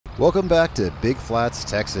Welcome back to Big Flats,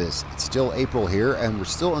 Texas. It's still April here, and we're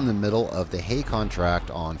still in the middle of the hay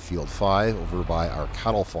contract on Field 5 over by our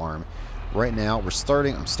cattle farm. Right now, I'm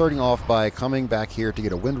starting off by coming back here to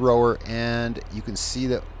get a windrower, and you can see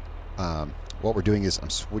that what we're doing is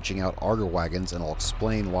I'm switching out auger wagons, and I'll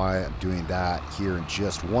explain why I'm doing that here in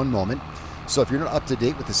just one moment. So if you're not up to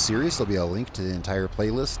date with the series, there'll be a link to the entire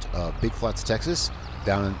playlist of Big Flats, Texas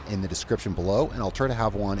down in the description below, and I'll try to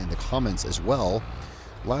have one in the comments as well.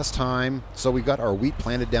 Last time, so we got our wheat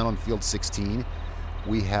planted down on field 16.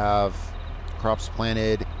 We have crops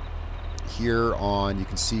planted here on, you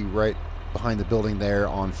can see right behind the building there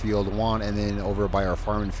on field 1, and then over by our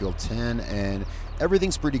farm in field 10, and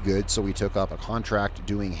everything's pretty good. So we took up a contract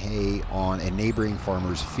doing hay on a neighboring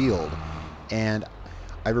farmer's field. And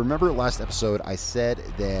I remember last episode I said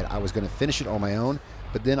that I was going to finish it on my own,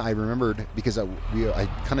 but then I remembered, because I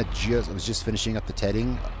was just finishing up the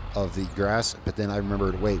tedding of the grass, but then I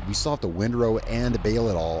remembered, wait, we still have to windrow and bale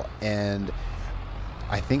it all, and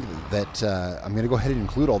I think that I'm going to go ahead and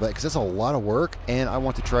include all that because that's a lot of work, and I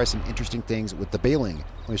want to try some interesting things with the baling.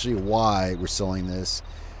 Let me show you why we're selling this,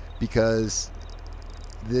 because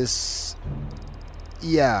this,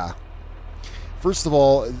 yeah, first of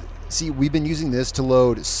all, see, we've been using this to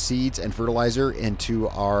load seeds and fertilizer into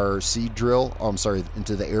our seed drill,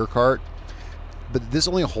 into the air cart. But this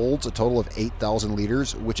only holds a total of 8,000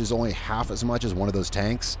 liters, which is only half as much as one of those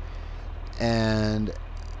tanks. And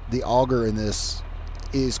the auger in this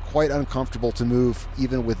is quite uncomfortable to move,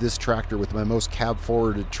 even with this tractor, with my most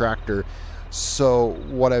cab-forwarded tractor. So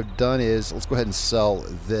what I've done is, let's go ahead and sell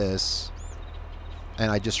this.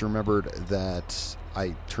 And I just remembered that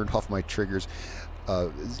I turned off my triggers.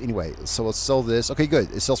 Anyway, so let's sell this. Okay,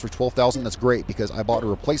 good. It sells for 12,000. That's great, because I bought a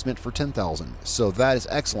replacement for 10,000. So that is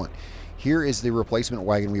excellent. Here is the replacement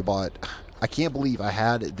wagon we bought. I can't believe I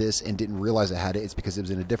had this and didn't realize I had it. It's because it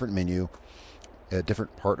was in a different menu, a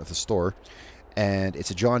different part of the store. And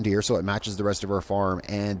it's a John Deere, so it matches the rest of our farm.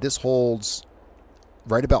 And this holds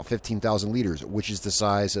right about 15,000 liters, which is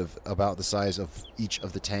about the size of each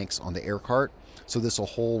of the tanks on the air cart. So this will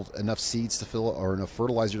hold enough seeds to fill it, or enough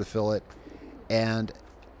fertilizer to fill it. And,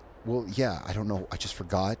 well, yeah, I don't know. I just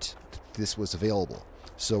forgot that this was available.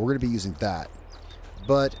 So we're going to be using that.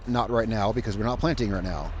 But not right now, because we're not planting right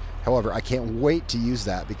now. However, I can't wait to use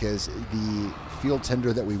that, because the field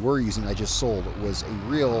tender that we were using, I just sold, was a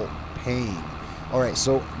real pain. All right,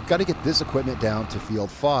 so we've got to get this equipment down to field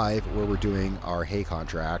 5, where we're doing our hay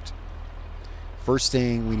contract. First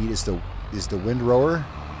thing we need is the windrower.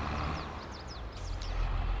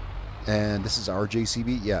 And this is our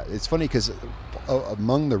JCB. Yeah, it's funny because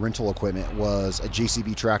among the rental equipment was a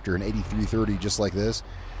JCB tractor, an 8330, just like this.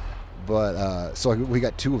 But so we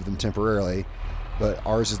got two of them temporarily, but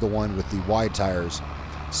ours is the one with the wide tires.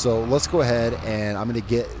 So let's go ahead, and I'm going to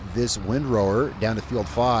get this windrower down to field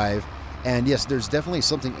 5. And yes, there's definitely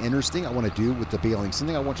something interesting I want to do with the baling,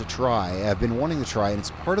 something I want to try. I've been wanting to try, and it's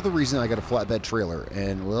part of the reason I got a flatbed trailer.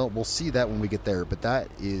 And well, we'll see that when we get there, but that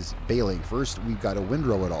is baling. First, we've got to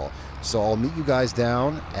windrow it all. So I'll meet you guys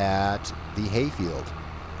down at the hay field.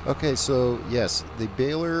 Okay, so yes, the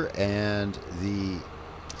baler and the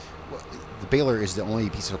baler is the only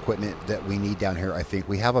piece of equipment that we need down here, I think.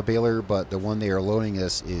 We have a baler, but the one they are loaning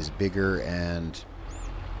us is bigger and,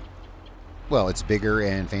 well, it's bigger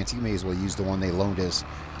and fancy. You may as well use the one they loaned us.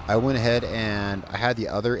 I went ahead and I had the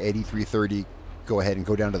other 8330 go ahead and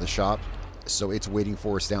go down to the shop. So it's waiting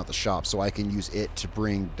for us down at the shop, so I can use it to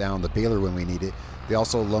bring down the baler when we need it. They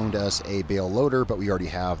also loaned us a bale loader, but we already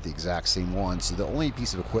have the exact same one. So the only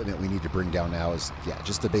piece of equipment we need to bring down now is, yeah,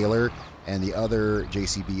 just the baler, and the other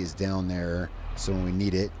JCB is down there. So when we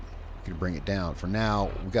need it, we can bring it down. For now,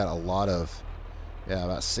 we've got a lot of, yeah,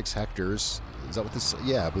 about 6 hectares. Is that what this?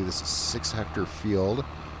 Yeah, I believe this is 6 hectare field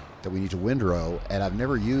that we need to windrow, and I've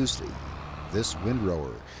never used this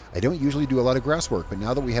windrower. I don't usually do a lot of grass work, but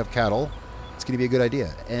now that we have cattle, it's going to be a good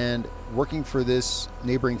idea. And working for this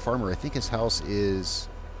neighboring farmer, I think his house is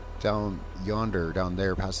down yonder, down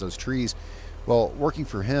there past those trees. Well, working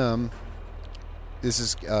for him, this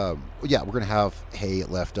is, yeah, we're going to have hay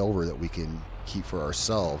left over that we can keep for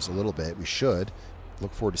ourselves a little bit. We should.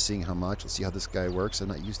 Look forward to seeing how much. Let's see how this guy works. I've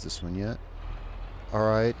not used this one yet. All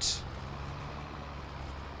right.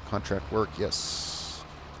 Contract work, yes.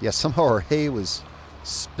 Yeah, somehow our hay was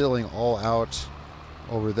spilling all out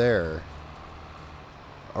over there.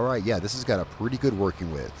 All right, yeah, this has got a pretty good working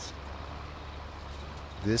width.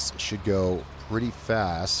 This should go pretty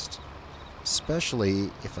fast, especially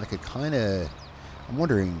if I could kind of, I'm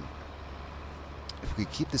wondering if we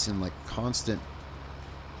could keep this in like constant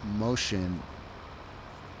motion.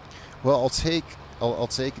 Well, I'll take I'll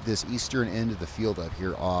take this eastern end of the field up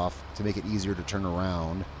here off to make it easier to turn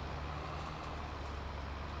around.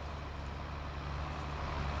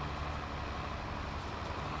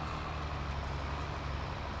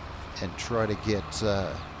 And try to get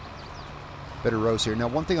better rows here. Now,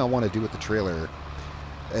 one thing I want to do with the trailer,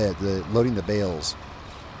 loading the bales,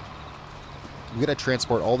 we got to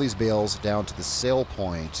transport all these bales down to the sale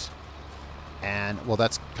point. And, well,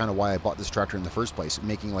 that's kind of why I bought this tractor in the first place,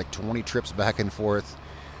 making like 20 trips back and forth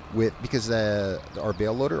because our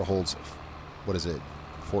bale loader holds, what is it,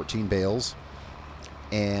 14 bales.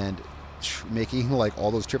 And making like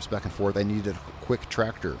all those trips back and forth, I needed a quick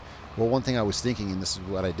tractor. Well, one thing I was thinking, and this is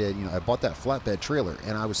what I did, I bought that flatbed trailer,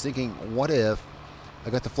 and I was thinking, what if I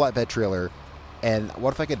got the flatbed trailer, and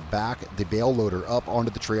what if I could back the bale loader up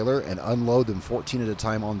onto the trailer and unload them 14 at a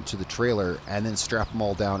time onto the trailer, and then strap them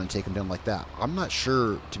all down and take them down like that? I'm not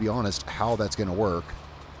sure, to be honest, how that's going to work,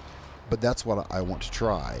 but that's what I want to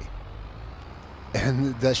try.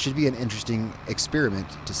 And that should be an interesting experiment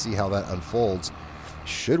to see how that unfolds.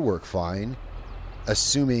 Should work fine,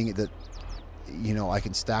 assuming that I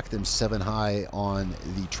can stack them 7 high on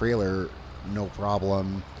the trailer, no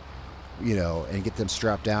problem, and get them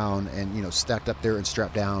strapped down and, stacked up there and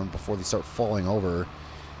strapped down before they start falling over.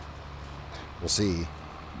 We'll see,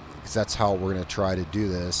 because that's how we're going to try to do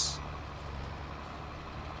this.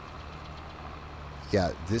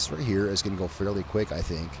 Yeah, this right here is going to go fairly quick, I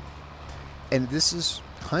think. And this is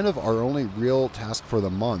kind of our only real task for the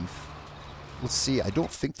month. Let's see, I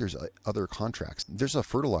don't think there's other contracts. There's a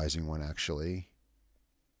fertilizing one, actually.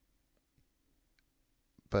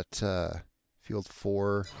 But field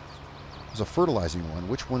 4, there's a fertilizing one.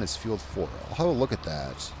 Which one is field 4? I'll have a look at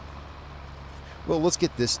that. Well, let's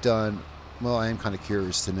get this done. Well, I am kind of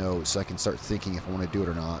curious to know so I can start thinking if I want to do it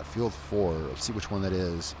or not. Field 4, let's see which one that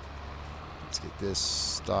is. Let's get this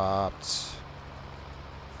stopped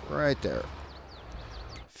right there.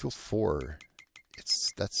 Field 4,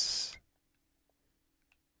 that's...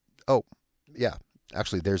 Oh, yeah.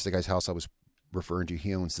 Actually, there's the guy's house I was referring to.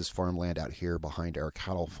 He owns this farmland out here behind our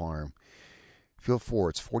cattle farm. Field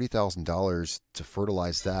 4, it's $40,000 to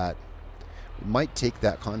fertilize that. We might take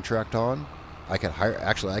that contract on. I could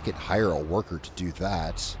hire a worker to do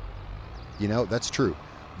that. That's true.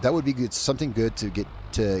 That would be good. Something good to get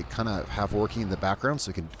to kind of have working in the background, so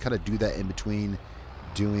we can kind of do that in between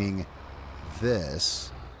doing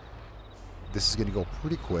this. This is going to go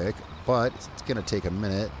pretty quick, but it's going to take a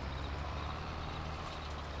minute.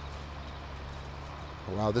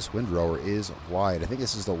 Wow, this windrower is wide. I think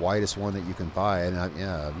this is the widest one that you can buy, and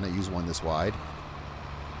I've not used one this wide.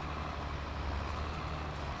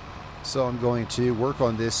 So I'm going to work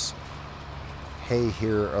on this hay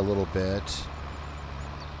here a little bit,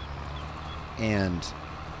 and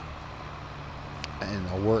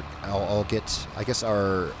I'll get, I guess,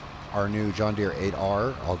 our new John Deere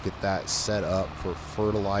 8R. I'll get that set up for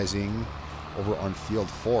fertilizing over on field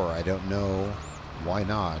 4. I don't know why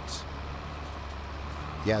not.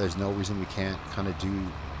 Yeah, there's no reason we can't kind of do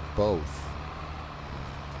both.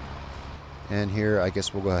 And here, I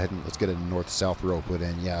guess we'll go ahead and let's get a north-south row put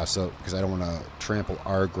in. Yeah, so because I don't want to trample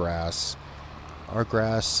our grass. Our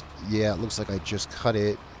grass, yeah, it looks like I just cut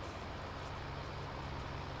it.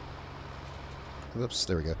 Whoops,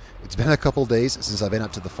 there we go. It's been a couple days since I've been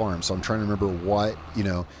up to the farm, so I'm trying to remember what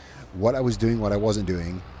I was doing, what I wasn't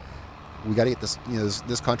doing. We got to get this,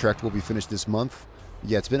 this contract will be finished this month.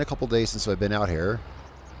 Yeah, it's been a couple days since I've been out here.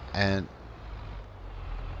 And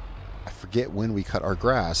I forget when we cut our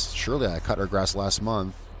grass. Surely I cut our grass last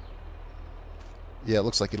month. Yeah, it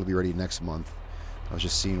looks like it'll be ready next month. I was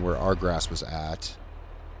just seeing where our grass was at.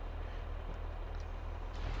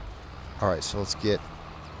 Alright, so let's get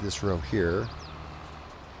this row here.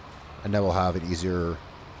 And now we'll have an easier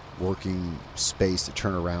working space to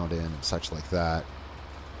turn around in and such like that.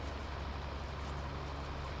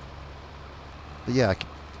 But yeah, I could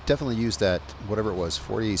definitely use that, whatever it was,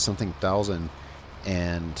 40-something thousand,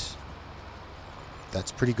 and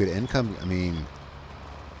that's pretty good income. I mean,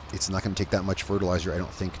 it's not going to take that much fertilizer, I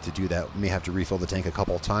don't think, to do that. We may have to refill the tank a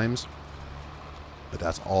couple of times, but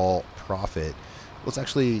that's all profit. Let's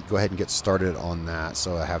actually go ahead and get started on that,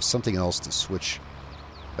 so I have something else to switch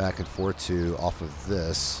back and forth to off of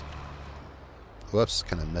this. Whoops,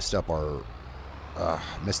 kind of messed up our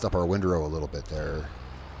windrow a little bit there.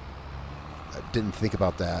 I didn't think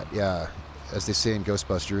about that. Yeah, as they say in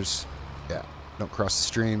Ghostbusters, yeah, don't cross the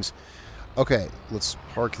streams. Okay, let's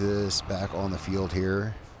park this back on the field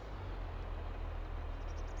here.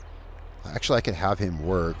 Actually, I could have him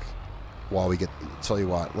work while we get... Tell you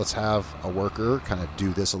what, let's have a worker kind of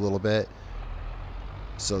do this a little bit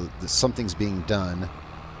so that something's being done.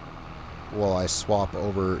 while I swap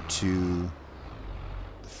over to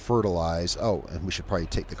fertilize. Oh, and we should probably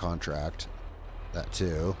take the contract. That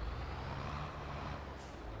too.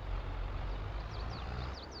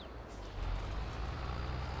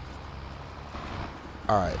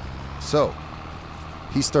 Alright, so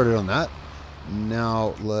he started on that.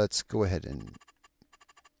 Now let's go ahead and,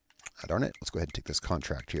 darn it, let's go ahead and take this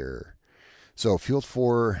contract here. So field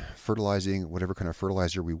 4, fertilizing, whatever kind of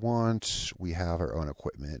fertilizer we want. We have our own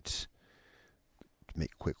equipment to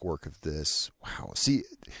make quick work of this. Wow, see,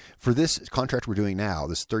 for this contract we're doing now,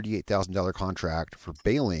 this $38,000 contract for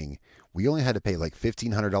baling, we only had to pay like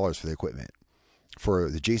 $1,500 for the equipment. For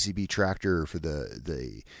the JCB tractor, for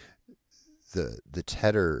the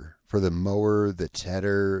tedder, for the mower, the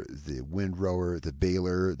tedder, the windrower, the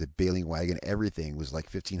baler, the baling wagon, everything was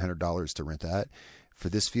like $1,500 to rent that. For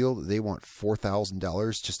this field, they want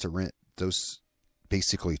 $4,000 just to rent those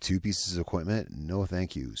basically 2 pieces of equipment. No,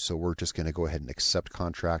 thank you. So we're just going to go ahead and accept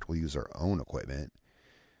contract. We'll use our own equipment.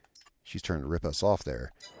 She's trying to rip us off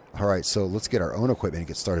there. All right, so let's get our own equipment and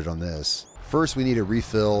get started on this. First, we need to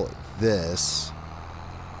refill this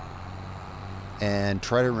and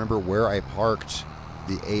try to remember where I parked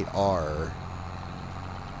the 8R.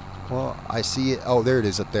 Well, I see it. Oh, there it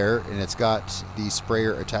is up there, and it's got the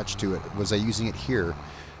sprayer attached to it. Was I using it here?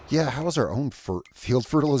 Yeah, how is our own field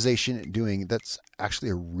fertilization doing? That's actually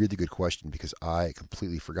a really good question because I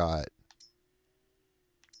completely forgot.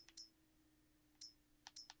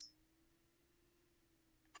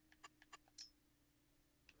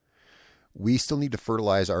 We still need to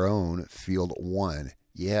fertilize our own field 1.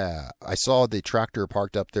 Yeah, I saw the tractor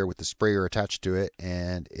parked up there with the sprayer attached to it,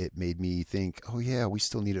 and it made me think, oh yeah, we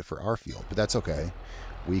still need it for our field, but that's okay.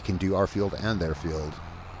 We can do our field and their field.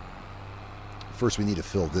 First, we need to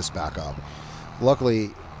fill this back up. Luckily,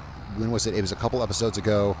 when was it? It was a couple episodes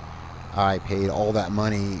ago. I paid all that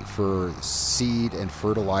money for seed and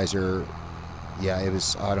fertilizer. Yeah, it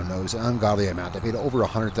was, I don't know, it was an ungodly amount. I paid over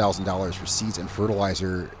 $100,000 for seeds and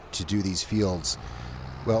fertilizer to do these fields.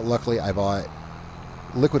 Well, luckily, I bought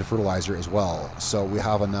liquid fertilizer as well, so we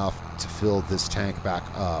have enough to fill this tank back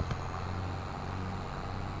up.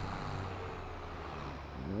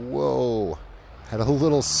 Whoa, had a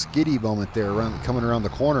little skiddy moment there coming around the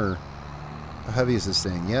corner. How heavy is this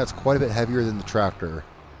thing? Yeah, it's quite a bit heavier than the tractor.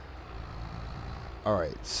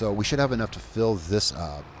 Alright, so we should have enough to fill this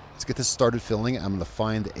up. Let's get this started filling. I'm going to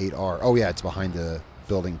find the 8R. Oh yeah, it's behind the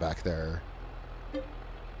building back there.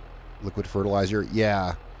 Liquid fertilizer,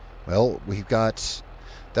 yeah. Well, we've got,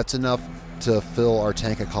 that's enough to fill our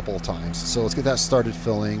tank a couple of times. So let's get that started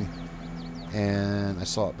filling. And I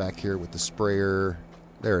saw it back here with the sprayer.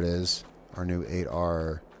 There it is, our new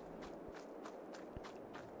 8R.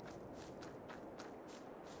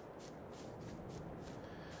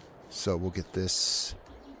 So we'll get this.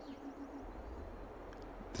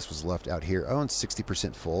 This was left out here. Oh, it's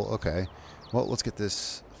 60% full. Okay. Well, let's get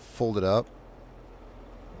this folded up.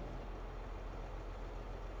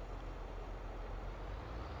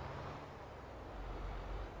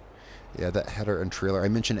 Yeah, that header and trailer, I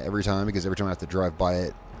mention it every time because every time I have to drive by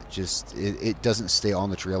it, it doesn't stay on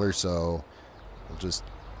the trailer, so I'll just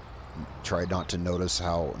try not to notice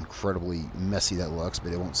how incredibly messy that looks,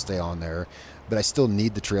 but it won't stay on there. But I still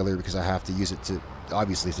need the trailer because I have to use it to,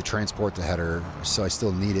 obviously, to transport the header, so I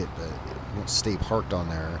still need it, but it won't stay parked on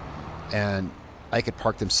there. And I could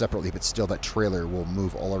park them separately, but still that trailer will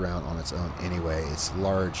move all around on its own anyway. It's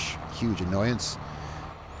large, huge annoyance.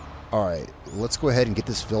 All right, let's go ahead and get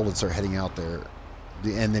this filled and start heading out there.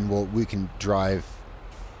 And then we'll drive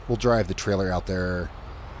the trailer out there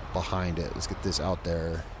behind it. Let's get this out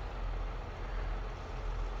there.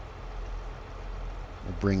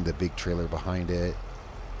 We'll bring the big trailer behind it.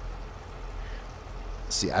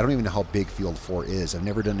 See, I don't even know how big Field 4 is. I've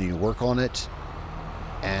never done any work on it.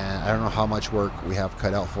 And I don't know how much work we have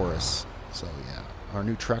cut out for us. So, yeah. Our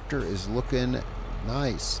new tractor is looking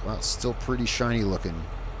nice. Well, it's still pretty shiny looking.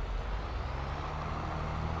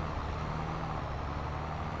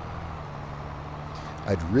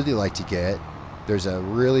 I'd really like to get, there's a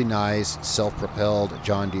really nice self-propelled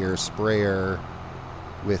John Deere sprayer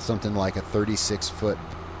with something like a 36-foot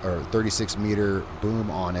or 36-meter boom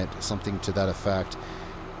on it, something to that effect.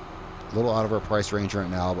 A little out of our price range right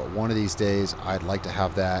now, but one of these days I'd like to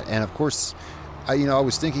have that. And of course, I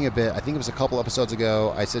was thinking a bit, I think it was a couple episodes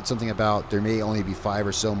ago, I said something about there may only be 5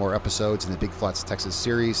 or so more episodes in the Big Flats Texas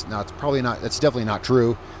series. Now, it's probably not, that's definitely not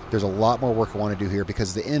true. There's a lot more work I want to do here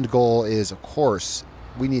because the end goal is, of course,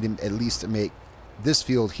 we need to at least make this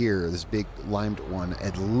field here, this big limed one,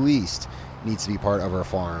 at least needs to be part of our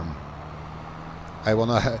farm. I will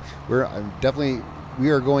not, I'm definitely we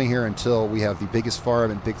are going here until we have the biggest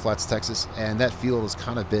farm in Big Flats, Texas, and that field has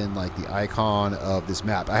kind of been like the icon of this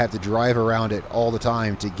map. I have to drive around it all the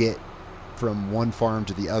time to get from one farm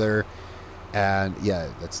to the other, and yeah,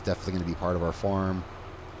 that's definitely going to be part of our farm.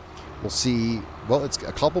 We'll see. Well, it's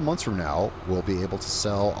a couple months from now, we'll be able to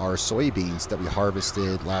sell our soybeans that we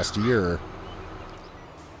harvested last year.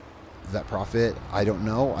 That profit, I don't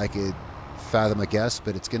know. I could fathom a guess,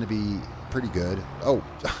 but it's going to be pretty good. Oh,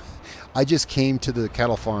 I just came to the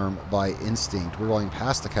cattle farm by instinct. We're going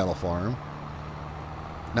past the cattle farm.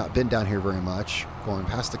 Not been down here very much. Going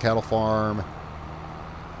past the cattle farm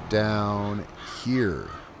down here.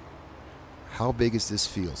 How big is this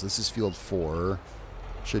field? This is field 4.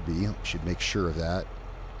 Should be. Should make sure of that.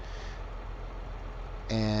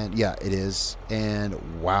 And yeah, it is.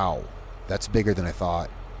 And wow, that's bigger than I thought.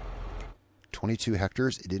 22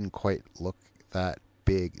 hectares. It didn't quite look that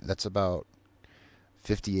big. That's about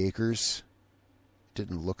 50 acres.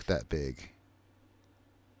 Didn't look that big.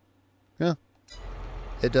 Yeah,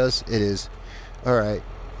 it does. It is. All right.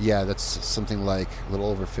 Yeah, that's something like a little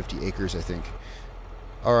over 50 acres, I think.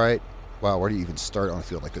 All right. Wow, where do you even start on a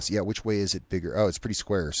field like this? Yeah, which way is it bigger? Oh, it's pretty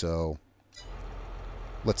square, so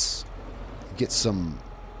let's get some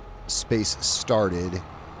space started.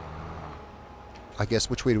 I guess,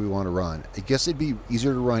 which way do we want to run? I guess it'd be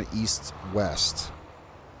easier to run east-west.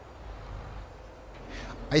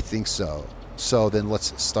 I think so. So then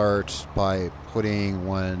let's start by putting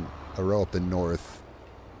a row up in north.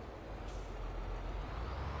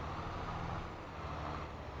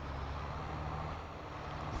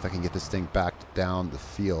 If I can get this thing back down the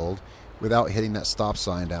field without hitting that stop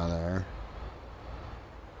sign down there.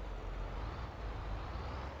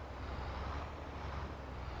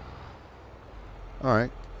 All right,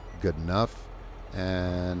 good enough.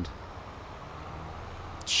 And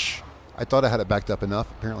I thought I had it backed up enough.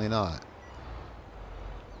 Apparently not.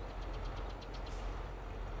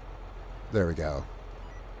 There we go.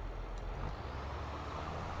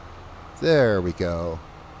 There we go.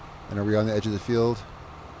 And are we on the edge of the field?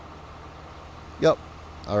 Yep.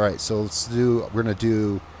 All right, so we're going to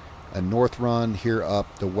do a north run here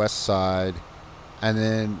up the west side, and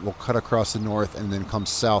then we'll cut across the north and then come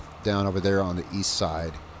south down over there on the east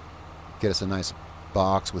side. Get us a nice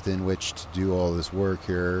box within which to do all this work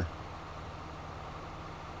here.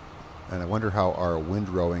 And I wonder how our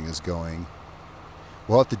windrowing is going.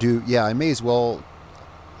 We'll have to do, yeah, I may as well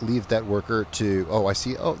leave that worker to, oh, I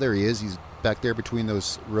see, oh, there he is. He's back there between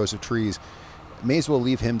those rows of trees. May as well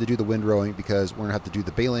leave him to do the windrowing because we're going to have to do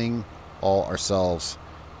the baling all ourselves.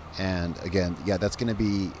 And again, yeah, that's going to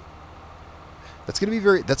be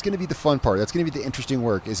the fun part. That's going to be the interesting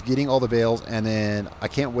work, is getting all the bales, and then I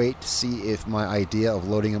can't wait to see if my idea of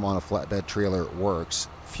loading them on a flatbed trailer works.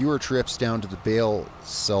 Fewer trips down to the bale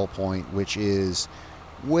sell point, which is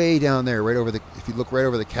way down there, right over the, if you look right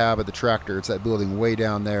over the cab of the tractor, it's that building way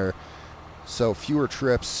down there. So fewer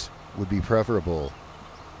trips would be preferable.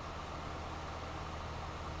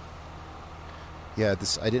 Yeah,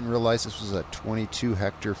 I didn't realize this was a 22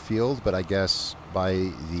 hectare field, but I guess by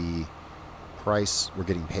the price we're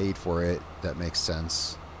getting paid for it, that makes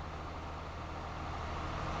sense.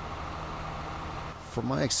 From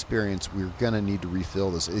my experience, we're gonna need to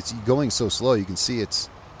refill this. It's going so slow. You can see it's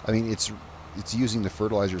using the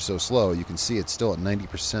fertilizer so slow. You can see it's still at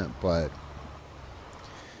 90%, but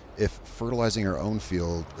if fertilizing our own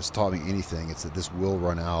field has taught me anything, it's that this will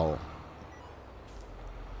run out.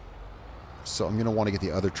 So I'm going to want to get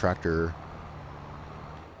the other tractor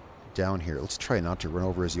down here. Let's try not to run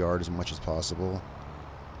over his yard as much as possible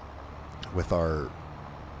with our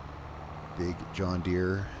big John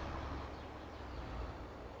Deere.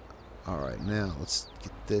 All right, now let's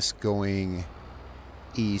get this going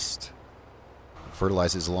east.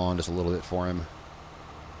 Fertilize his lawn just a little bit for him.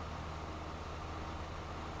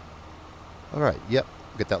 All right, yep,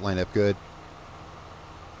 get that lined up good.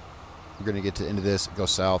 We're going to get to the end of this, go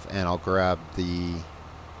south, and I'll grab the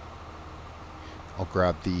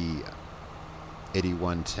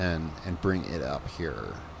 8110 and bring it up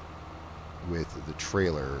here with the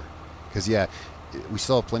trailer. Because, yeah, we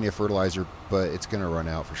still have plenty of fertilizer, but it's going to run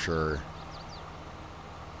out for sure.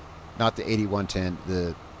 Not the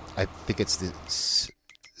 8110, I think it's the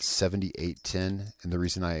 7810. And the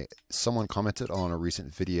reason someone commented on a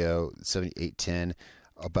recent video, 7810,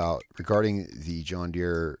 regarding the John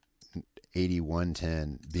Deere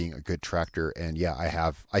 8110 being a good tractor, and yeah,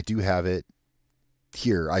 I do have it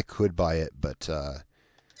here. I could buy it, but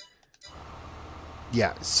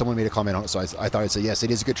yeah, someone made a comment on it, so I thought I'd say yes,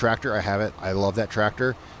 it is a good tractor. I have it. I love that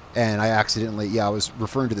tractor, and I accidentally, yeah, I was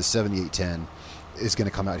referring to the 7810, is going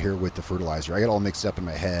to come out here with the fertilizer. I got all mixed up in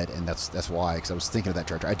my head, and that's why, because I was thinking of that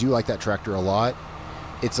tractor. I do like that tractor a lot.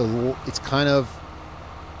 It's kind of,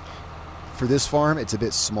 for this farm, it's a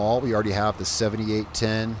bit small. We already have the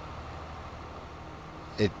 7810.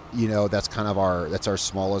 That's kind of our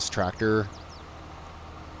smallest tractor.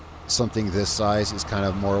 Something this size is kind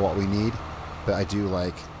of more what we need, but I do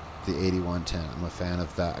like the 8110. I'm a fan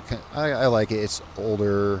of that. I like it. It's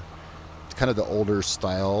older. It's kind of the older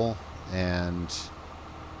style, and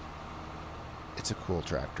it's a cool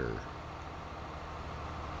tractor.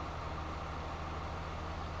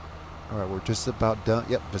 All right, we're just about done.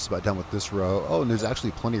 Yep, just about done with this row. Oh, and there's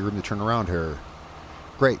actually plenty of room to turn around here.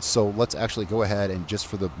 Great, so let's actually go ahead and just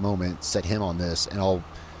for the moment set him on this, and I'll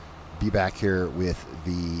be back here with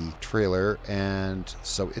the trailer. And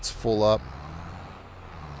so it's full up.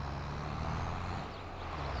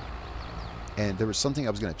 And there was something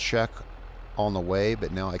I was going to check on the way,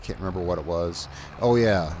 but now I can't remember what it was. Oh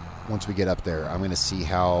yeah, once we get up there, I'm going to see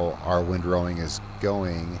how our windrowing is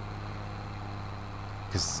going,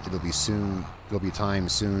 because it'll be time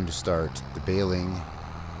soon to start the baling.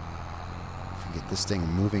 If we get this thing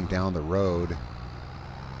moving down the road.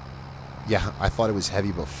 Yeah, I thought it was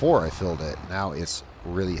heavy before I filled it. Now it's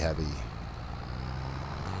really heavy.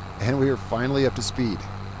 And we are finally up to speed.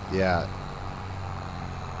 Yeah.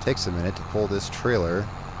 Takes a minute to pull this trailer.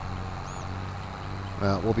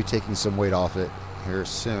 Well, we'll be taking some weight off it here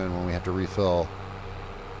soon when we have to refill.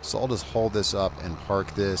 So I'll just haul this up and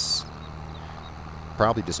park this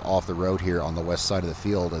probably just off the road here on the west side of the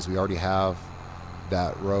field, as we already have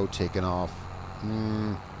that road taken off.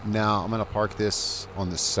 Now I'm going to park this on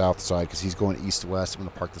the south side because he's going east-west. I'm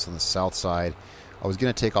going to park this on the south side. I was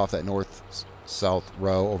going to take off that north-south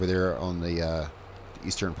row over there on the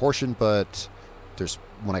eastern portion, but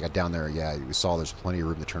when I got down there, yeah, we saw there's plenty of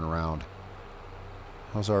room to turn around.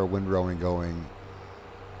 How's our windrowing going?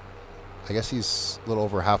 I guess he's a little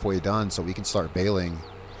over halfway done, so we can start baling.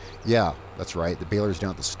 Yeah, that's right. The baler's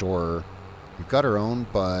down at the store. We've got our own,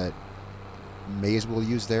 but may as well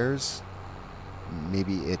use theirs.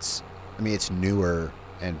 Maybe it's newer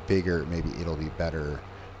and bigger. Maybe it'll be better.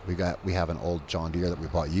 We have an old John Deere that we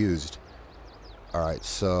bought used. All right,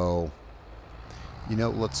 so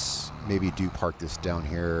let's maybe park this down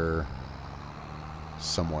here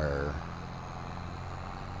somewhere,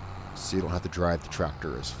 so you don't have to drive the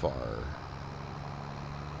tractor as far.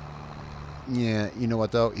 Yeah, you know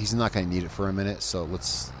what though? He's not going to need it for a minute, so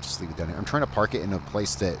let's just leave it down here. I'm trying to park it in a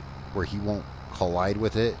place where he won't collide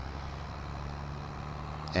with it,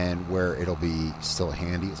 and where it'll be still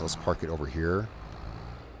handy. So let's park it over here.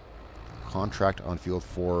 Contract on field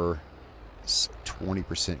 4 is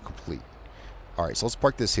 20% complete. All right, so let's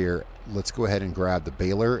park this here. Let's go ahead and grab the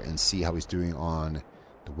baler and see how he's doing on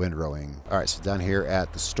the windrowing. All right, so down here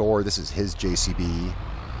at the store, this is his JCB.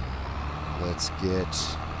 Let's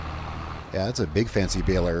get... Yeah, that's a big fancy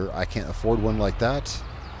baler. I can't afford one like that.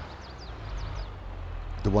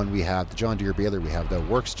 The one we have, the John Deere baler we have, though,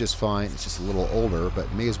 works just fine. It's just a little older, but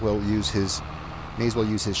may as well use his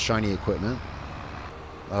shiny equipment.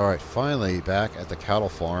 All right, finally back at the cattle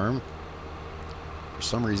farm. For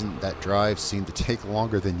some reason, that drive seemed to take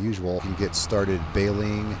longer than usual. We can get started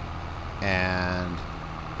baling, and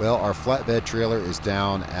well, our flatbed trailer is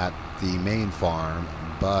down at the main farm,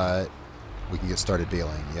 but we can get started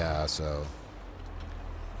baling. Yeah, so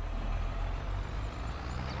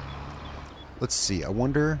let's see. I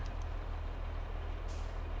wonder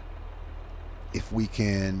if we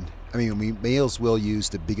can... we may as well use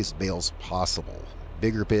the biggest bales possible.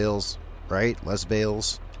 Bigger bales, right? Less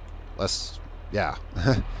bales. Yeah.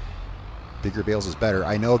 Bigger bales is better.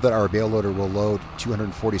 I know that our bale loader will load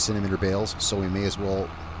 240 centimeter bales, so we may as well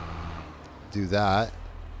do that.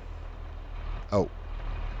 Oh,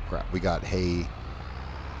 crap. We got hay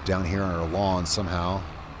down here on our lawn somehow.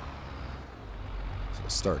 So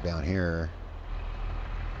let's start down here.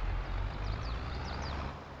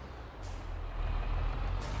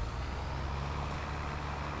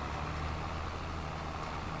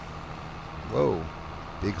 Whoa,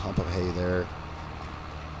 big hump of hay there.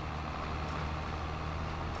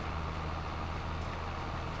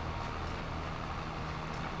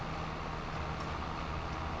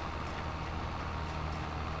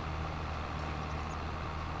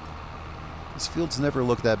 These fields never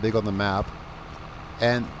look that big on the map,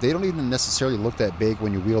 and they don't even necessarily look that big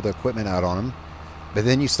when you wheel the equipment out on them. But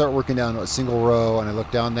then you start working down a single row, and I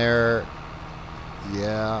look down there,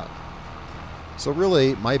 yeah. So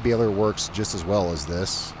really, my baler works just as well as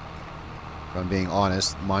this, if I'm being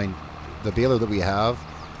honest. The baler that we have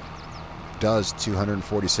does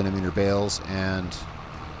 240 centimeter bales, and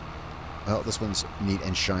well, this one's neat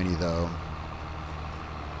and shiny though.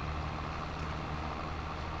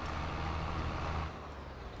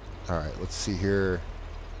 All right, let's see here.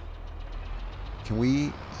 Can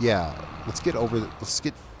we? Yeah, let's get over. Let's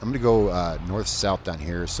get. I'm gonna go north-south down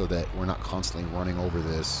here so that we're not constantly running over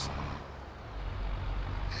this.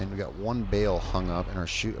 And we got one bale hung up in our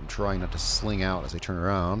chute. I'm trying not to sling out as I turn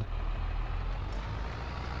around.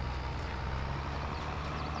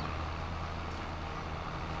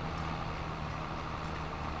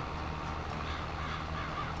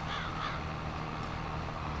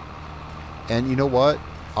 And you know what?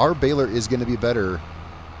 Our baler is going to be better.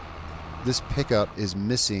 This pickup is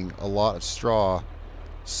missing a lot of straw.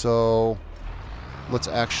 So let's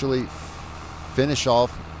actually finish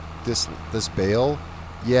off this bale.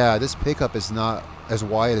 Yeah, this pickup is not as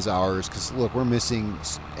wide as ours because look, we're missing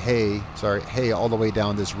hay all the way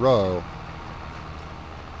down this row.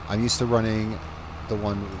 I'm used to running the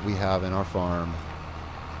one we have in our farm,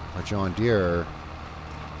 our John Deere.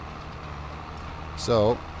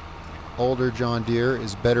 So older John Deere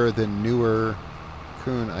is better than newer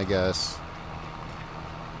Kuhn, I guess.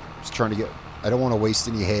 Just trying to get, I don't want to waste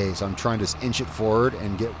any hay, so I'm trying to inch it forward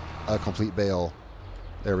and get a complete bale.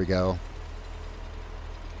 There we go.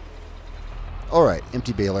 All right,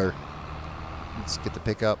 empty baler. Let's get the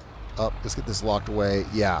pickup up. Let's get this locked away.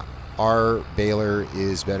 Yeah, our baler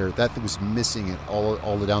is better. That thing was missing it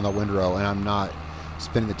all the down the windrow, and I'm not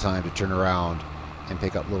spending the time to turn around and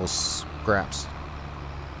pick up little scraps.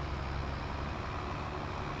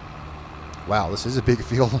 Wow, this is a big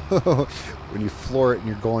field. When you floor it and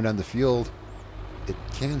you're going down the field, it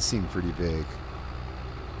can seem pretty big.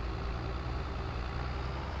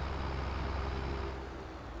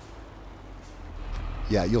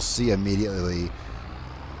 Yeah, you'll see immediately,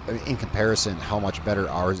 I mean, in comparison, how much better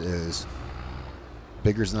ours is.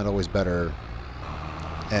 Bigger's not always better.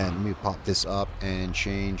 And let me pop this up and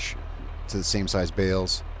change to the same size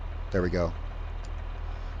bales. There we go.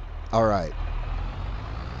 All right.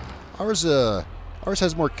 Ours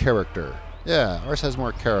has more character. Yeah, ours has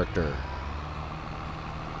more character.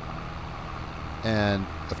 And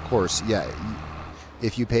of course, yeah,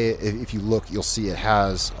 if you look, you'll see it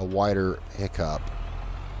has a wider hiccup.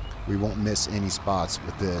 We won't miss any spots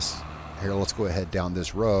with this. Here, let's go ahead down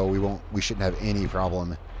this row. We shouldn't have any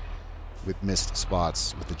problem with missed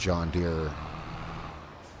spots with the John Deere.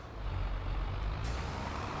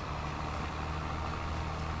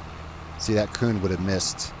 See, that Kuhn would have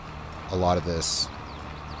missed a lot of this.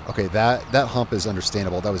 Okay, that hump is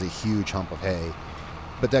understandable. That was a huge hump of hay.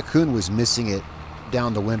 But that Kuhn was missing it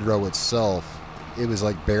down the windrow itself. It was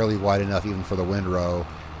like barely wide enough even for the windrow.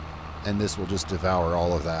 And this will just devour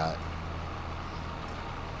all of that.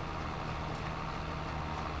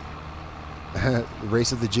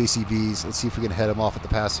 Race of the JCBs. Let's see if we can head him off at the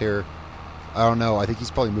pass here. I don't know. I think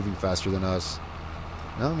he's probably moving faster than us.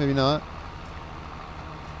 No, maybe not.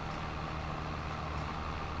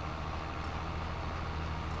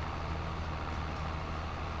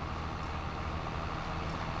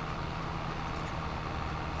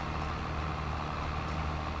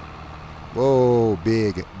 Whoa,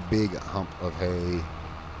 big hump of hay.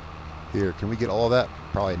 Here, can we get all of that?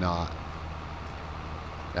 Probably not.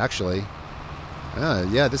 Actually,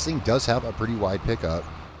 yeah, this thing does have a pretty wide pickup.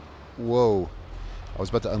 Whoa. I was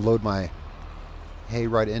about to unload my hay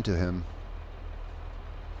right into him.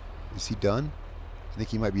 Is he done? I think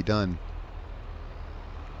he might be done.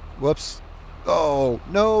 Whoops. Oh,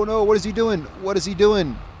 no, what is he doing? What is he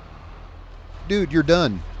doing? Dude, you're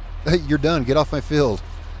done. You're done. Get off my field.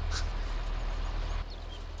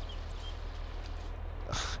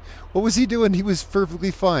 What was he doing? He was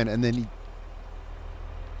perfectly fine. And then he...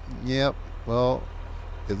 Yep. Well,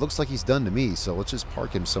 it looks like he's done to me, so let's just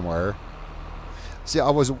park him somewhere. See, I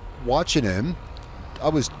was watching him. I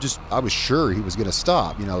was sure he was going to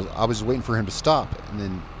stop. You know, I was waiting for him to stop. And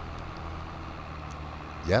then...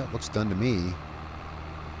 Yeah, it looks done to me.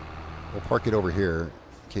 We'll park it over here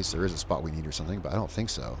in case there is a spot we need or something, but I don't think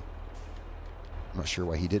so. I'm not sure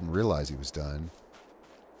why he didn't realize he was done.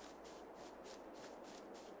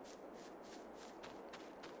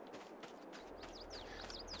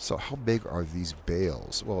 So how big are these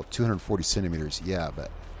bales? Well, 240 centimeters, yeah, but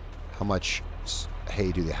how much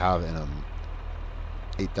hay do they have in them?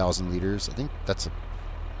 8,000 liters? I think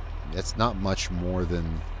that's not much more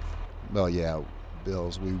than, well, yeah,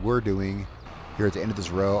 bales. We were doing here at the end of this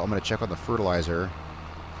row. I'm going to check on the fertilizer,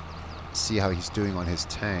 see how he's doing on his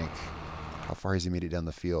tank. How far has he made it down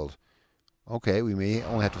the field? Okay, we may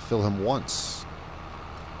only have to fill him once.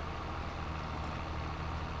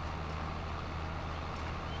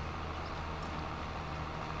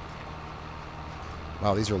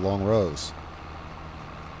 Wow, these are long rows.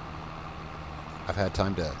 I've had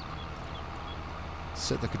time to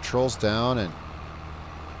set the controls down and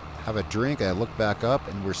have a drink. I look back up,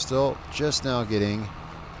 and we're still just now getting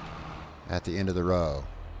at the end of the row.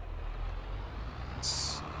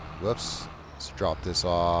 Whoops. Let's drop this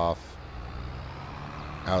off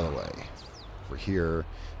out of the way. We're here,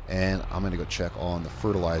 and I'm going to go check on the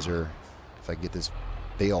fertilizer if I can get this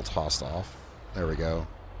bale tossed off. There we go.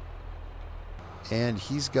 And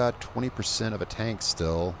he's got 20% of a tank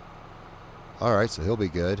still. Alright, so he'll be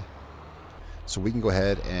good. So we can go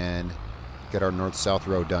ahead and get our north-south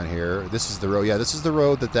road done here. This is the road. Yeah, this is the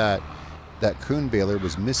road that coon baler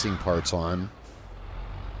was missing parts on.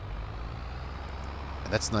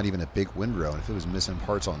 And that's not even a big windrow. And if it was missing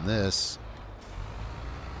parts on this...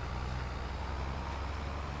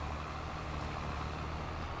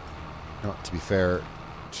 No, to be fair...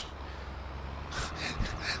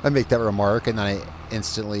 I make that remark and then I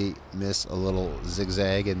instantly miss a little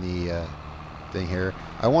zigzag in the thing here.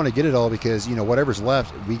 I want to get it all because, you know, whatever's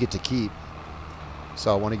left we get to keep.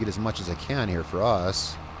 So I want to get as much as I can here for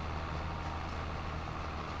us.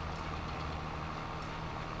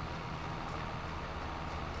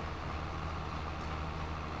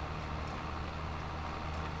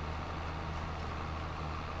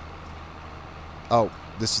 Oh,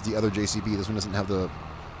 this is the other JCB. This one doesn't have the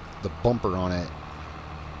bumper on it.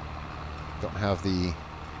 Don't have the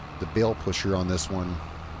bale pusher on this one.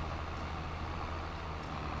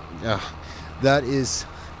 Yeah, that is...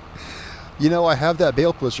 You know, I have that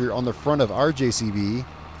bale pusher on the front of our JCB,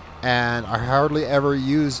 and I hardly ever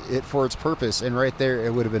use it for its purpose. And right there,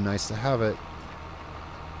 it would have been nice to have it.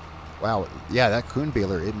 Wow, yeah, that coon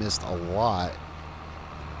baler, it missed a lot.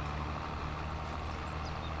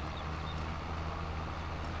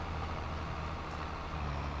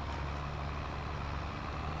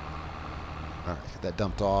 All right, get that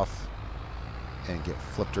dumped off and get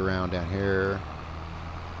flipped around down here.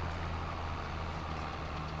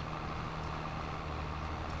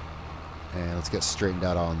 And let's get straightened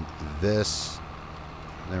out on this.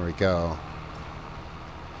 There we go.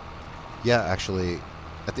 Yeah, actually,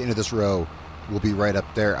 at the end of this row, we'll be right up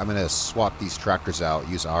there. I'm going to swap these tractors out,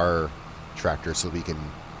 use our tractor so we can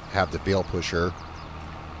have the bale pusher.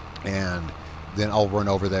 And then I'll run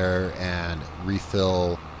over there and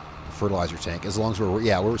refill the fertilizer tank. As long as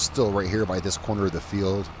we're still right here by this corner of the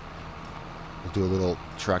field. We'll do a little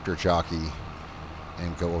tractor jockey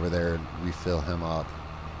and go over there and refill him up.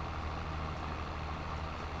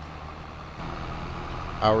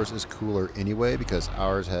 Ours is cooler anyway because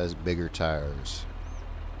ours has bigger tires.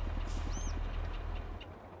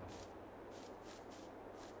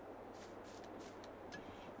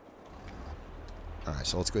 Alright,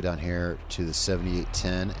 so let's go down here to the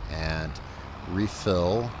 7810 and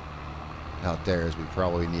refill out there as we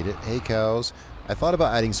probably need it. Hey cows, I thought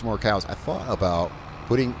about adding some more cows. I thought about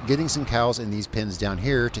getting some cows in these pens down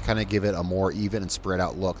here to kind of give it a more even and spread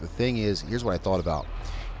out look. The thing is, here's what I thought about.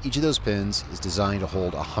 Each of those pens is designed to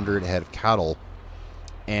hold 100 head of cattle,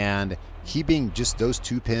 and keeping just those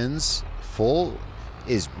 2 pens full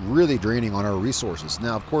is really draining on our resources.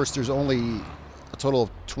 Now, of course, there's only a total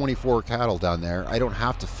of 24 cattle down there. I don't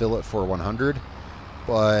have to fill it for 100,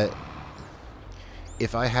 but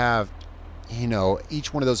if I have, you know,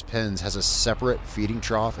 each one of those pens has a separate feeding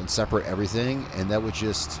trough and separate everything, and that would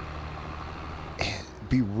just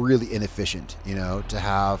be really inefficient, you know, to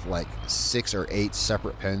have like 6 or 8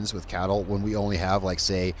 separate pens with cattle when we only have like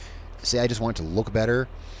say I just want it to look better,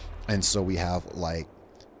 and so we have like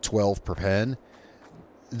 12 per pen.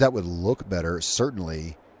 That would look better,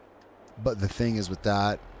 certainly, but the thing is with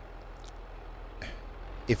that,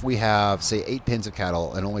 if we have say 8 pens of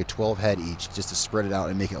cattle and only 12 head each, just to spread it out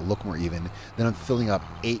and make it look more even, then I'm filling up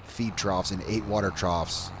 8 feed troughs and 8 water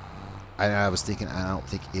troughs. And I was thinking, I don't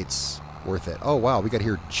think it's worth it. Oh wow, we got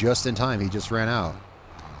here just in time. He just ran out.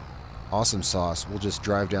 Awesome sauce. We'll just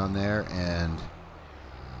drive down there and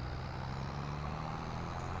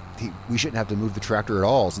we shouldn't have to move the tractor at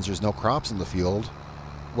all since there's no crops in the field.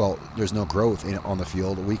 Well, there's no growth on the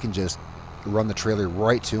field. We can just run the trailer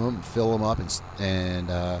right to him, fill him up, and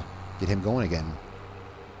get him going again.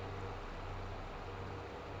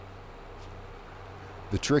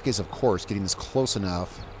 The trick is, of course, getting this close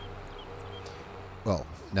enough. Well,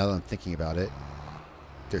 now that I'm thinking about it,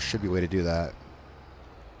 there should be a way to do that.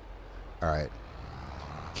 Alright.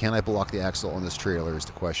 Can I block the axle on this trailer is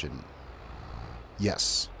the question.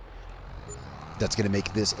 Yes. That's going to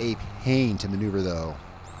make this a pain to maneuver, though.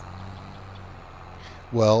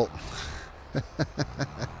 Well,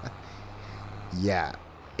 yeah.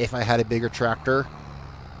 If I had a bigger tractor,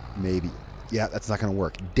 maybe. Yeah, that's not going to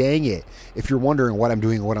work. Dang it. If you're wondering what I'm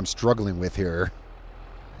doing and what I'm struggling with here,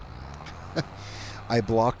 I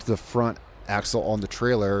blocked the front axle on the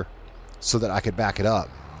trailer so that I could back it up.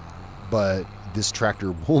 but this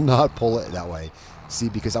tractor will not pull it that way. See,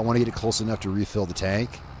 because I want to get it close enough to refill the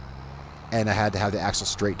tank, and I had to have the axle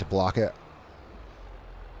straight to block it,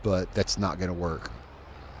 but that's not going to work.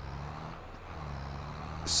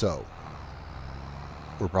 So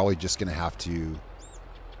we're probably just going to have to,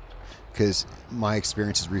 because my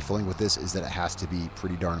experience is refilling with this is that it has to be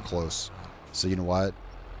pretty darn close. So you know what?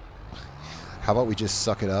 How about we just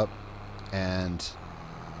suck it up and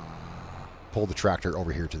pull the tractor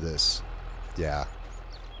over here to this? Yeah.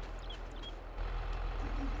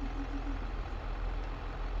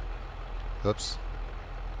 Oops.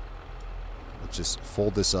 Let's just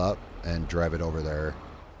fold this up and drive it over there.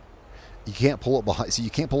 You can't pull it behind. See,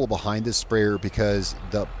 you can't pull it behind this sprayer because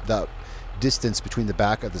the distance between the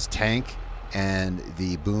back of this tank and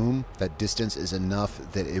the boom, that distance is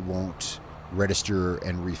enough that it won't register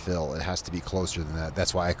and refill. It has to be closer than that.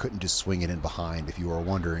 That's why I couldn't just swing it in behind. If you were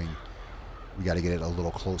wondering, we got to get it a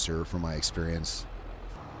little closer from my experience.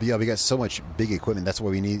 But yeah, we got so much big equipment. That's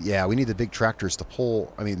what we need. Yeah, we need the big tractors to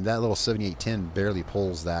pull. I mean, that little 7810 barely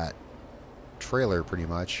pulls that trailer pretty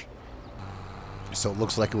much. So it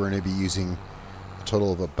looks like we're going to be using a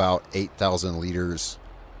total of about 8,000 liters,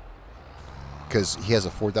 because he has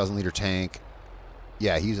a 4,000 liter tank.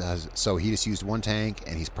 Yeah, so he just used one tank,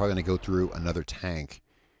 and he's probably going to go through another tank,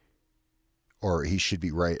 or he should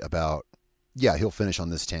be right about, yeah, he'll finish on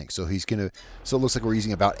this tank. So he's going to, so it looks like we're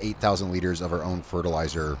using about 8,000 liters of our own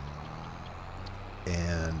fertilizer.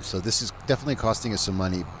 And so this is definitely costing us some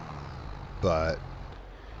money, but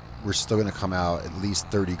we're still going to come out at least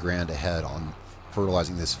 30 grand ahead on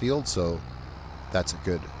fertilizing this field, so that's a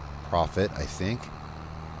good profit, I think,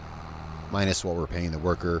 minus what we're paying the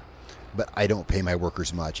worker. But I don't pay my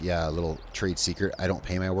workers much. Yeah, a little trade secret, I don't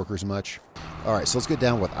pay my workers much. All right, so let's get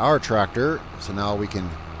down with our tractor. So now we can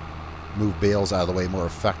move bales out of the way more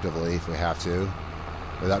effectively if we have to,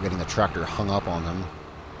 without getting the tractor hung up on them.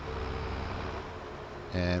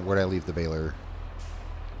 And where did I leave the baler?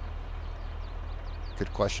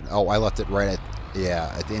 Good question. Oh, I left it right at,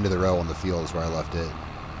 yeah, at the end of the row on the field is where I left it.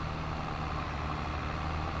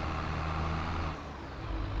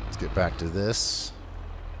 Let's get back to this.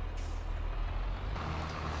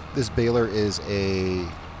 This baler is a,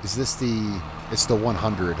 is this the, it's the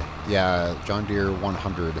 100. Yeah, John Deere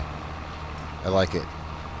 100. I like it.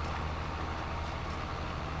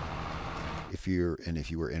 If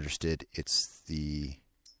you were interested, it's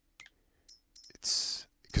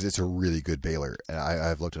because it's a really good baler, and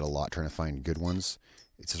I've looked at a lot trying to find good ones.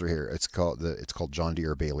 It says right here, it's called John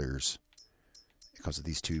Deere balers. It comes with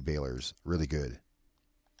these two balers, really good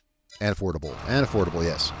and affordable. And affordable,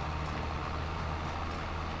 yes.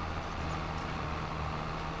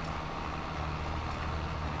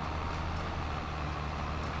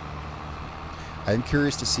 I'm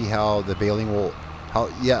curious to see how the baling will.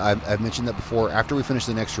 Yeah, I've mentioned that before. After we finish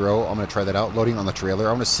the next row, I'm going to try that out, loading on the trailer.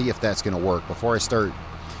 I want to see if that's going to work before I start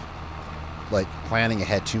like planning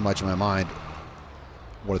ahead too much in my mind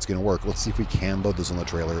what it's going to work. Let's see if we can load this on the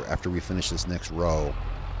trailer after we finish this next row.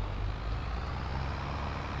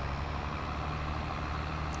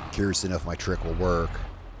 Curious to know if my trick will work.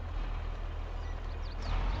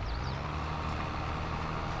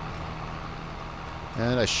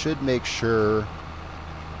 And I should make sure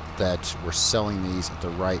that we're selling these at the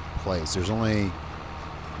right place. There's only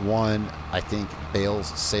one, I think, Bales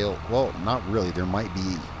sale. Well, not really. There might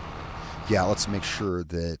be. Yeah, let's make sure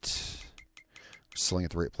that we're selling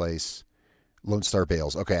at the right place. Lone Star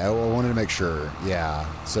Bales. Okay, I wanted to make sure. Yeah,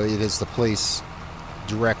 so it is the place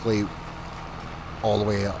directly all the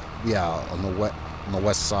way up, yeah, on the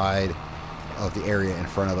west side of the area in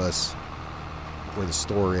front of us, where the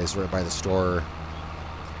store is, right by the store.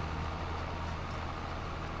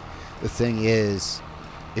 The thing is,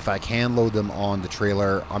 if I can load them on the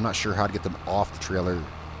trailer, I'm not sure how to get them off the trailer.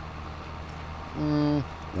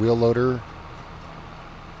 Wheel loader.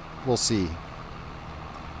 We'll see.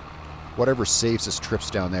 Whatever saves us trips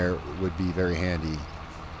down there would be very handy.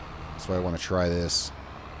 That's why I want to try this.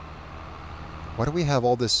 Why do we have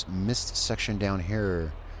all this mist section down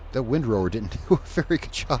here? The windrower didn't do a very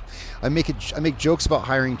good job. I make jokes about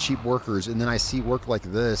hiring cheap workers, and then I see work like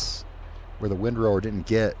this where the windrower didn't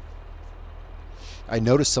get. I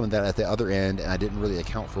noticed some of that at the other end, and I didn't really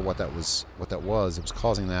account for what that was. It was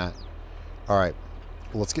causing that. All right,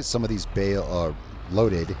 well, let's get some of these bale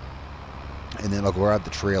loaded, and then I'll grab the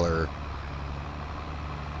trailer.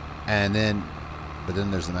 And then, but then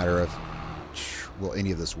there's the matter of, will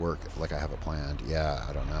any of this work like I have it planned? Yeah,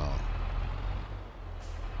 I don't know.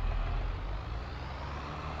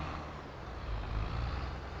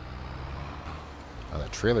 Oh,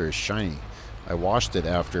 that trailer is shiny. I washed it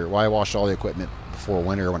after. Well, I washed all the equipment before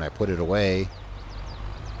winter when I put it away.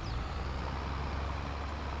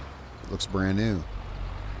 It looks brand new.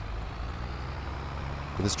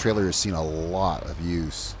 But this trailer has seen a lot of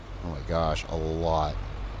use. Oh my gosh, a lot.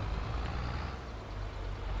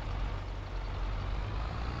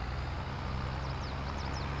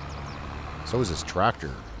 So is this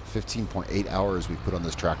tractor. 15.8 hours we've put on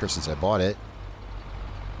this tractor since I bought it.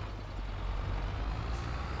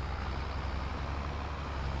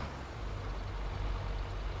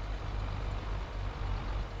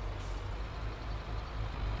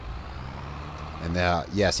 And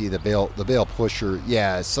yeah, see the bale pusher.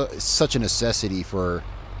 Yeah, it's such a necessity for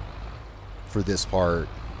this part.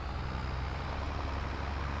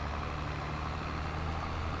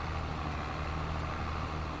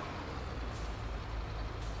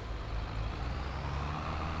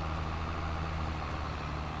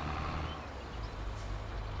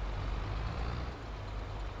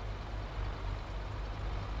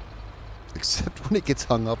 Except when it gets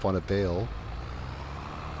hung up on a bale.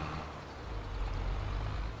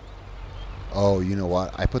 Oh, you know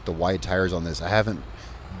what? I put the wide tires on this. I haven't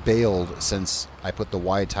baled since I put the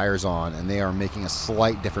wide tires on, and they are making a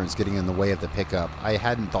slight difference getting in the way of the pickup. I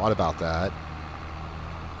hadn't thought about that.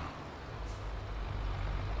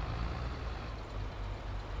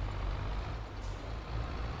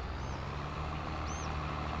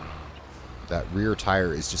 That rear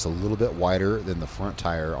tire is just a little bit wider than the front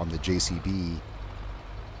tire on the JCB.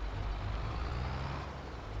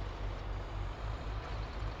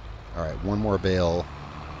 All right, one more bale,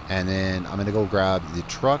 and then I'm gonna go grab the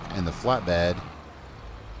truck and the flatbed,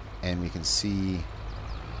 and we can see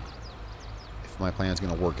if my plan's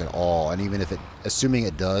gonna work at all. And even if it, assuming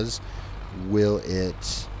it does, what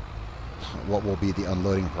will be the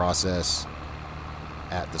unloading process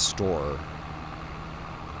at the store?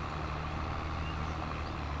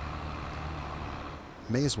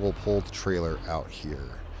 May as well pull the trailer out here.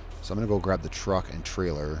 So I'm gonna go grab the truck and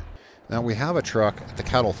trailer. Now we have a truck at the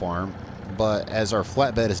cattle farm, but as our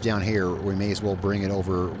flatbed is down here, we may as well bring it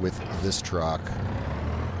over with this truck.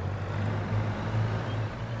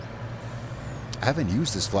 I haven't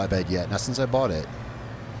used this flatbed yet, not since I bought it.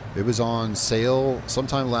 It was on sale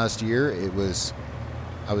sometime last year. It was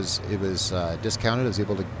discounted. I was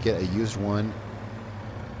able to get a used one.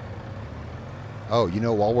 Oh, you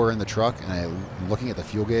know, while we're in the truck and I'm looking at the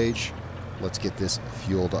fuel gauge, let's get this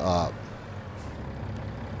fueled up.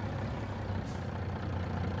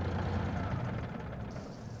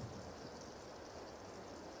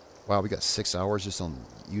 Wow, we got 6 hours just on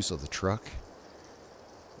use of the truck.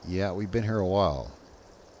 Yeah, we've been here a while.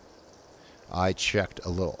 I checked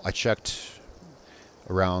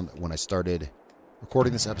around when I started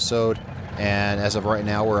recording this episode, and as of right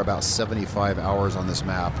now, we're about 75 hours on this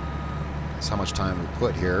map. That's how much time we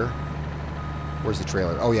put here. Where's the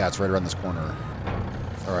trailer? Oh yeah, it's right around this corner.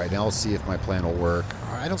 Alright, now let's see if my plan will work.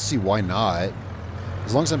 I don't see why not.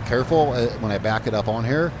 As long as I'm careful when I back it up on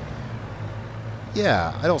here.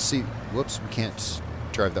 Yeah, I don't see... Whoops, we can't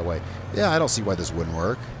drive that way. Yeah, I don't see why this wouldn't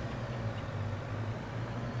work.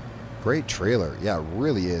 Great trailer. Yeah, it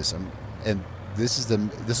really is. And this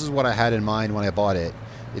is what I had in mind when I bought it.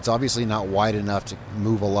 It's obviously not wide enough to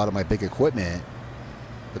move a lot of my big equipment.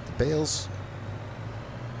 But the bales,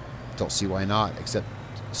 don't see why not, except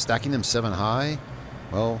stacking them 7 high,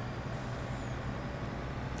 well,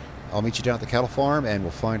 I'll meet you down at the cattle farm and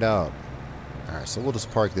we'll find out. Alright, so we'll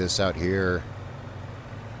just park this out here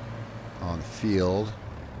on the field.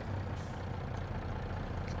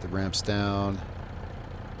 Get the ramps down.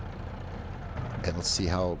 And let's see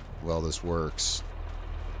how well this works.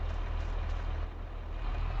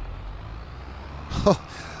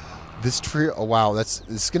 This tree, oh wow, this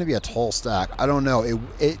is going to be a tall stack. I don't know.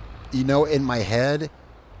 It you know, in my head,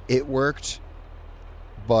 it worked,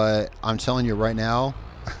 but I'm telling you right now,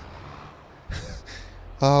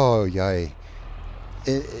 oh yay,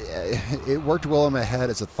 it worked well in my head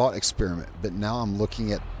as a thought experiment. But now I'm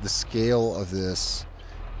looking at the scale of this.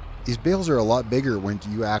 These bales are a lot bigger when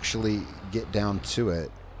you actually get down to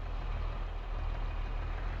it.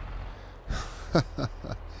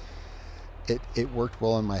 It worked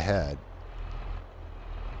well in my head.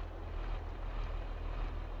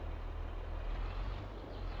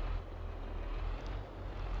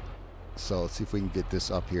 So let's see if we can get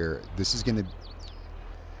this up here. This is going to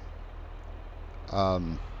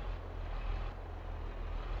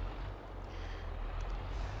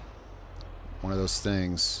one of those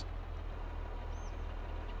things.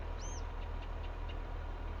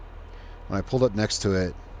 When I pulled up next to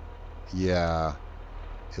it, yeah,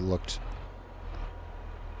 it looked...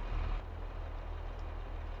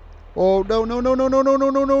 Oh, no, no, no, no, no, no, no,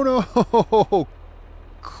 no, no, no.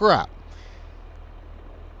 Crap.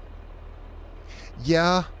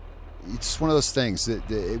 Yeah, it's one of those things that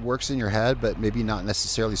it works in your head, but maybe not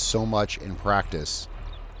necessarily so much in practice.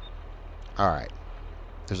 All right.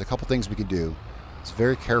 There's a couple things we can do. Let's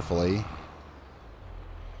very carefully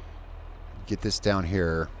get this down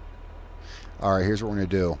here. All right, here's what we're going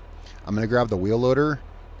to do. I'm going to grab the wheel loader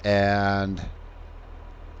and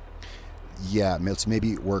yeah, let's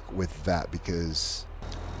maybe work with that because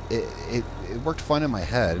it worked fine in my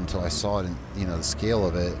head until I saw it in, you know, the scale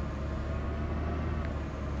of it.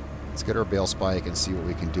 Let's get our bale spike and see what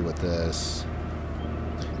we can do with this.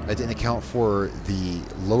 I didn't account for the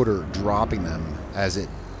loader dropping them as it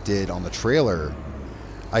did on the trailer.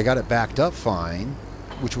 I got it backed up fine,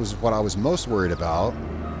 which was what I was most worried about.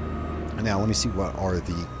 Now let me see what are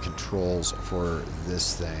the controls for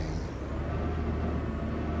this thing.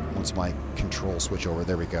 Once my control switch over,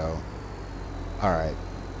 there we go. All right.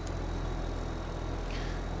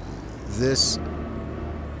 This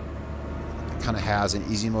kind of has an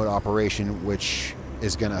easy mode operation, which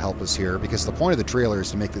is going to help us here because the point of the trailer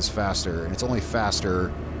is to make this faster, and it's only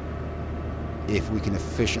faster if we can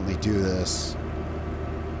efficiently do this.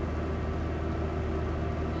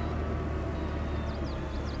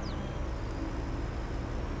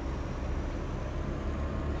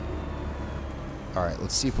 All right,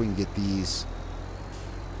 let's see if we can get these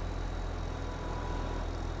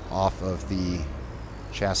off of the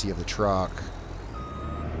chassis of the truck.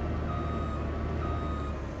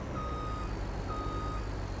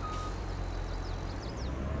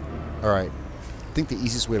 All right, I think the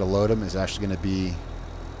easiest way to load them is actually going to be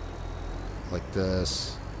like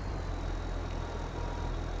this.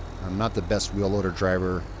 I'm not the best wheel loader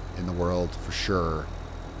driver in the world, for sure.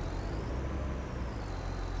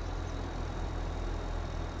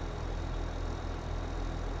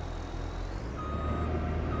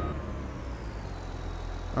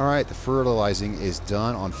 All right, the fertilizing is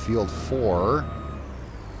done on field 4.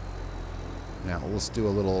 Now let's do a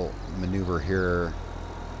little maneuver here.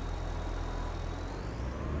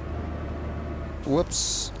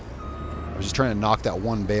 Whoops. I was just trying to knock that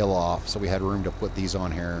one bale off so we had room to put these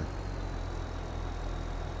on here.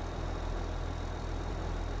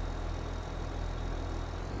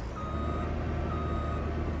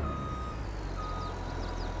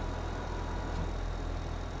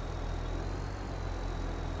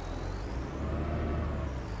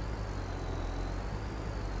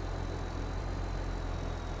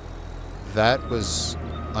 That was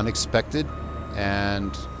unexpected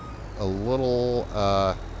and a little,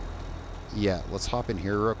 yeah, let's hop in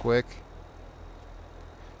here real quick.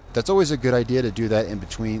 That's always a good idea to do that in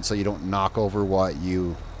between so you don't knock over what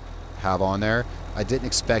you have on there. I didn't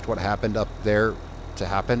expect what happened up there to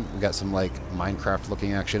happen. We got some like Minecraft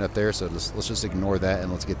looking action up there, so let's just ignore that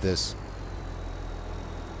and let's get this.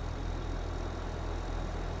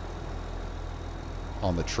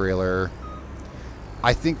 On the trailer.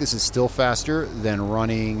 I think this is still faster than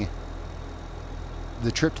running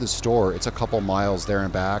the trip to the store. It's a couple miles there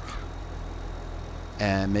and back.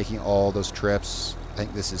 And making all those trips, I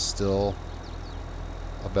think this is still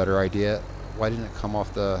a better idea. Why didn't it come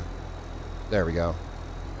off the... There we go.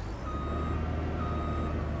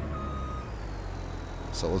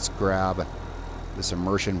 So let's grab this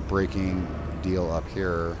immersion braking deal up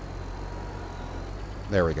here.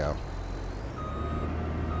 There we go.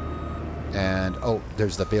 And, oh,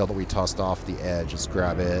 there's the bale that we tossed off the edge. Let's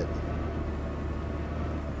grab it.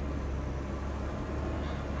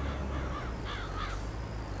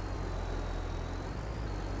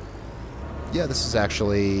 Yeah, this is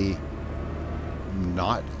actually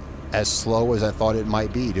not as slow as I thought it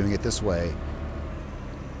might be doing it this way.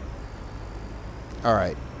 All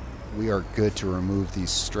right, we are good to remove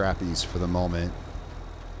these strappies for the moment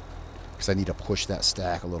because I need to push that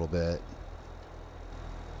stack a little bit.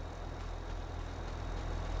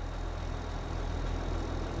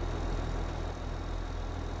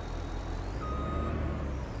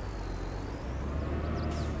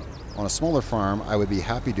 On a smaller farm, I would be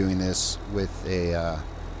happy doing this with a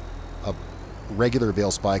regular bale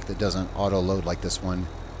spike that doesn't auto-load like this one.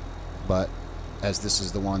 But as this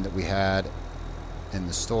is the one that we had in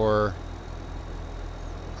the store,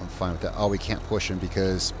 I'm fine with that. Oh, we can't push him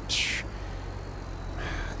because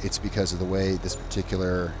it's because of the way this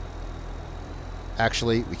particular...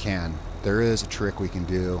 Actually, we can. There is a trick we can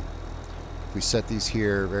do. If we set these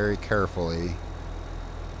here very carefully...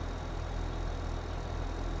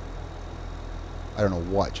 I don't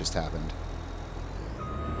know what just happened.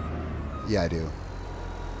 Yeah, I do.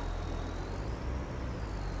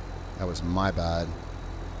 That was my bad.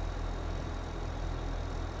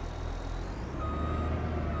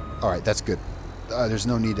 Alright, that's good. there's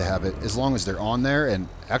no need to have it as long as they're on there. And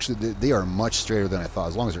actually, they are much straighter than I thought.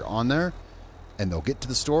 As long as they're on there and they'll get to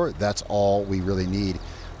the store, that's all we really need.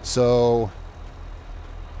 So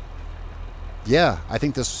yeah, I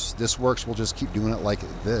think this works. We'll just keep doing it like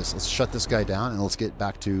this. Let's shut this guy down and let's get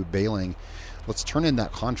back to baling. Let's turn in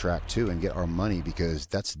that contract too and get our money, because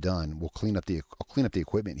that's done. I'll clean up the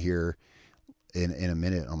equipment here in a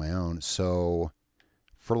minute on my own. So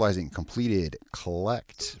fertilizing completed.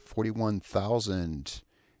 Collect 41,000,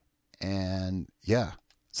 and yeah,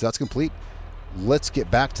 so that's complete. Let's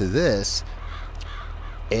get back to this.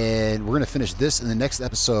 And we're going to finish this in the next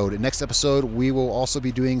episode. In next episode, we will also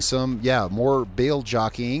be doing some, more bale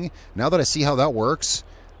jockeying. Now that I see how that works,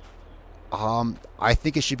 I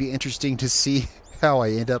think it should be interesting to see how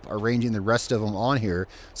I end up arranging the rest of them on here.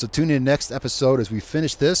 So tune in next episode as we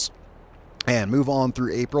finish this and move on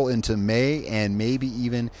through April into May, and maybe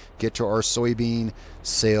even get to our soybean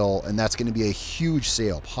sale. And that's going to be a huge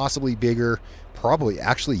sale, possibly bigger. Probably,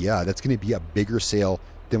 actually, that's going to be a bigger sale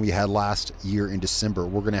than we had last year in December.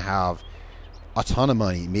 We're going to have a ton of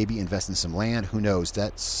money, maybe invest in some land. Who knows?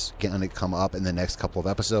 That's going to come up in the next couple of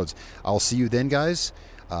episodes. I'll see you then, guys.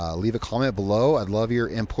 Leave a comment below. I'd love your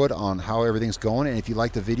input on how everything's going. And if you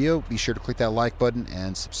like the video, be sure to click that like button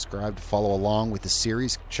and subscribe to follow along with the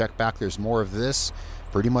series. Check back. There's more of this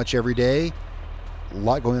pretty much every day. A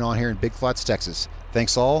lot going on here in Big Flats, Texas.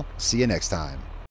 Thanks all. See you next time.